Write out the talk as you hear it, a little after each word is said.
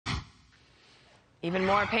Even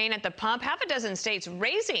more pain at the pump. Half a dozen states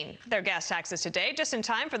raising their gas taxes today, just in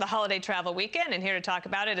time for the holiday travel weekend. And here to talk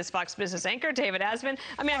about it is Fox Business anchor David Asman.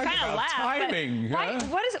 I mean, I kind of laugh. Timing, why?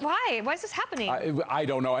 Why is this happening? I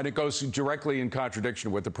don't know. And it goes directly in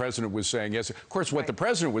contradiction to what the president was saying. Yes, of course, what the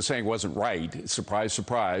president was saying wasn't right. Surprise,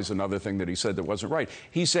 surprise. Another thing that he said that wasn't right.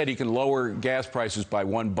 He said he can lower gas prices by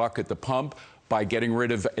 $1 at the pump by getting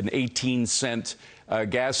rid of an 18-cent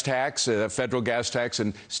gas tax, federal gas tax,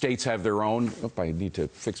 and states have their own. Oh, I need to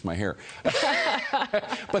fix my hair.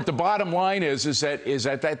 But the bottom line is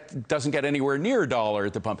that doesn't get anywhere near $1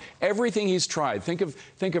 at the pump. Everything he's tried. Think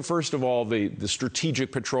of first of all the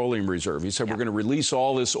Strategic Petroleum Reserve. He said we're going to release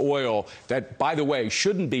all this oil that, by the way,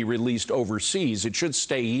 shouldn't be released overseas. It should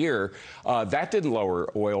stay here. That didn't lower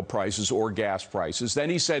oil prices or gas prices. Then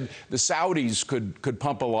he said the Saudis could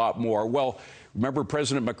pump a lot more. Well, remember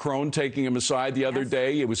President Macron taking him aside the other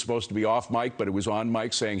day? It was supposed to be off mic, but it was on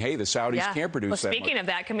mic saying, hey, the Saudis can't produce that much. Speaking of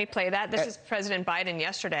that, can we play that? This is President Biden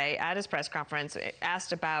yesterday at his press conference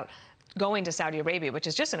asked about going to Saudi Arabia, which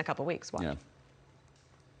is just in a couple weeks. Yeah.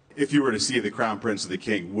 If you were to see the Crown Prince or the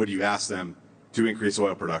King, would you ask them to increase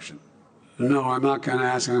oil production? No, I'm not going to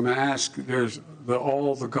ask. I'm going to ask,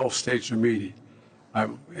 all the Gulf states are meeting. I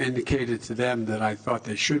indicated to them that I thought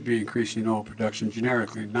they should be increasing oil production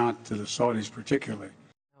generically, not to the Saudis particularly.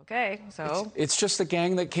 Okay, so it's just the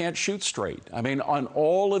gang that can't shoot straight. I mean, on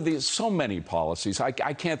all of these, so many policies. I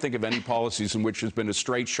can't think of any policies in which there's been a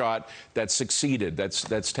straight shot that succeeded,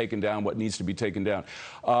 that's taken down what needs to be taken down.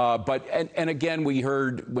 But again, we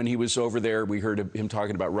heard when he was over there, we heard him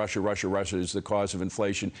talking about Russia is the cause of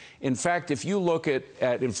inflation. In fact, if you look at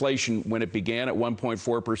inflation when it began at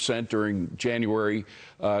 1.4% during January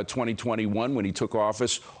 2021, when he took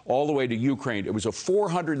office, all the way to Ukraine, it was a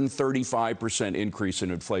 435% increase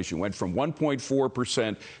in inflation. Went from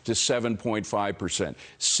 1.4% to 7.5%.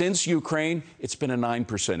 Since Ukraine, it's been a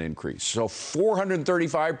 9% increase. So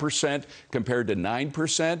 435% compared to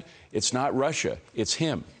 9%. It's not Russia, it's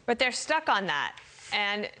him. But they're stuck on that.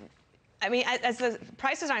 And I mean, as the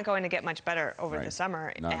prices aren't going to get much better over the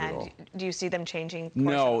summer, and do you see them changing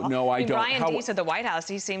course at all? No, I don't. Brian Deese of the White House,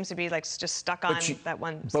 he seems to be like just stuck on that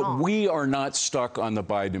one song. But we are not stuck on the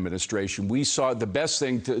Biden administration. We saw the best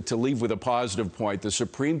thing to leave with a positive point. The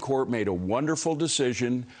Supreme Court made a wonderful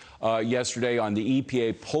decision yesterday on the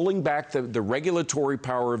EPA pulling back the regulatory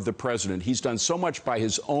power of the president. He's done so much by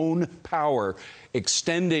his own power,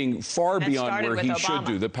 extending far beyond where he should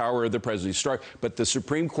do, the power of the president. But the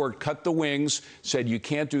Supreme Court cut the wings, said you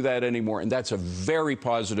can't do that anymore, and that's a very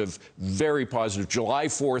positive July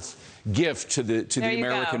 4th gift to the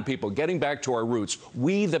American people. Getting back to our roots,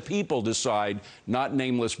 we the people decide, not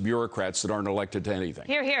nameless bureaucrats that aren't elected to anything.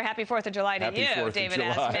 Hear, hear. Happy 4th of July to you, David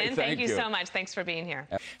Asman. Thank you so much. Thanks for being here.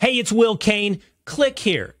 Hey, it's Will Kane. Click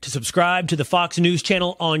here to subscribe to the Fox News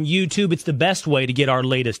channel on YouTube. It's the best way to get our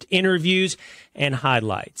latest interviews and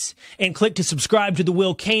highlights. And click to subscribe to the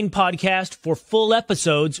Will Kane podcast for full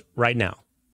episodes right now.